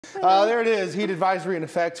There it is, heat advisory in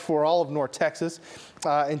effect for all of North Texas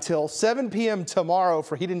until 7 p.m. tomorrow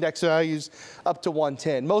for heat index values up to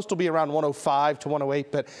 110. Most will be around 105 to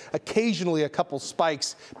 108, but occasionally a couple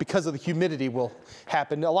spikes because of the humidity will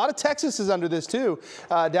happen. A lot of Texas is under this too,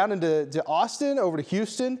 down into Austin, over to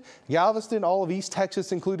Houston, Galveston, all of East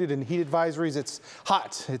Texas included in heat advisories. It's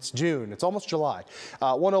hot, it's June, it's almost July.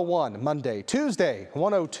 101 Monday, Tuesday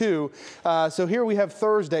 102. So here we have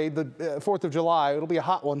Thursday, the 4th of July. It'll be a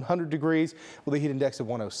hot 100 degrees with a heat index of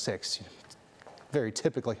 106. Very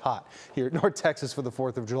typically hot here at North Texas for the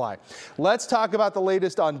 4th of July. Let's talk about the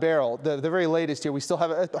latest on Beryl. The very latest here. We still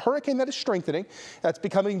have a hurricane that is strengthening. That's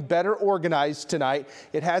becoming better organized tonight.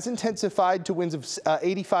 It has intensified to winds of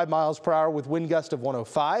 85 miles per hour with wind gust of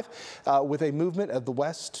 105 with a movement of the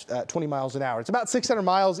west at 20 miles an hour. It's about 600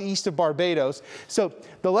 miles east of Barbados. So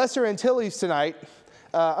the Lesser Antilles tonight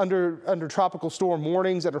under tropical storm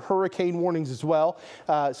warnings, under hurricane warnings as well.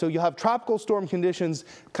 So you'll have tropical storm conditions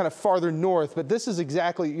kind of farther north, but this is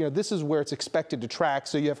exactly, this is where it's expected to track.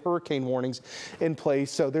 So you have hurricane warnings in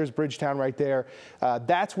place. So there's Bridgetown right there.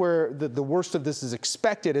 That's where the worst of this is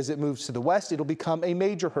expected as it moves to the west. It'll become a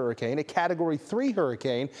major hurricane, a Category 3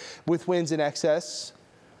 hurricane with winds in excess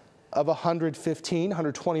of 115,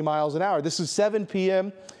 120 miles an hour. This is 7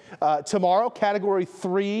 p.m. Tomorrow, Category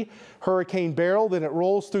 3 Hurricane Beryl, then it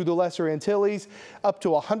rolls through the Lesser Antilles up to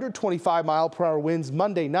 125 mile per hour winds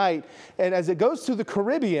Monday night. And as it goes through the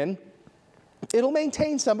Caribbean, it'll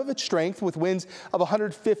maintain some of its strength with winds of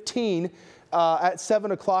 115 at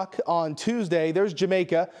 7 o'clock on Tuesday. There's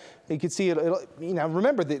Jamaica. You can see it.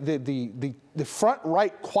 Remember the front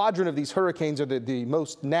right quadrant of these hurricanes are the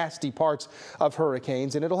most nasty parts of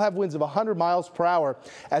hurricanes, and it'll have winds of 100 miles per hour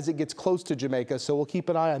as it gets close to Jamaica. So we'll keep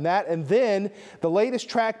an eye on that. And then the latest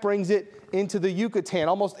track brings it into the Yucatan.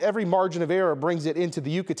 Almost every margin of error brings it into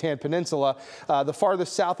the Yucatan Peninsula, the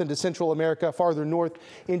farthest south into Central America, farther north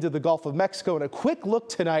into the Gulf of Mexico. And a quick look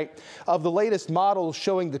tonight of the latest models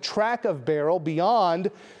showing the track of Beryl beyond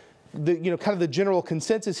the kind of the general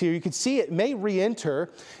consensus here. You can see it may re-enter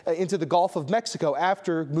into the Gulf of Mexico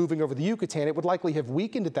after moving over the Yucatan. It would likely have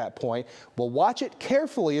weakened at that point. We'll watch it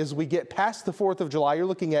carefully as we get past the 4th of July. You're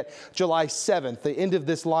looking at July 7th. The end of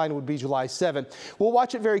this line would be July 7th. We'll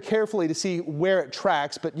watch it very carefully to see where it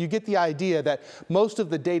tracks, but you get the idea that most of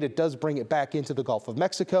the data does bring it back into the Gulf of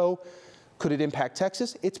Mexico. Could it impact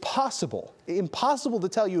Texas? It's possible. Impossible to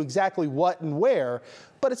tell you exactly what and where,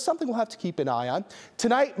 but it's something we'll have to keep an eye on.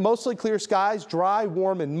 Tonight, mostly clear skies, dry,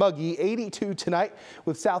 warm, and muggy. 82 tonight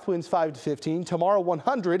with south winds 5 to 15. Tomorrow,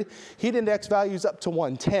 100. Heat index values up to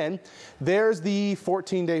 110. There's the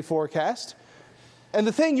 14-day forecast. And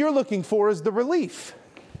the thing you're looking for is the relief.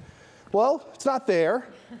 Well, it's not there.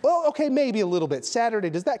 Well, okay, maybe a little bit. Saturday,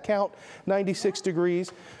 does that count? 96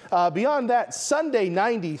 degrees. Beyond that, Sunday,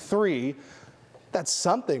 93. That's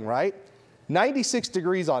something, right? 96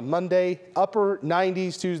 degrees on Monday, upper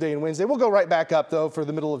 90s Tuesday and Wednesday. We'll go right back up, though, for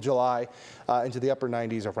the middle of July into the upper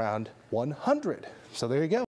 90s around 100. So there you go.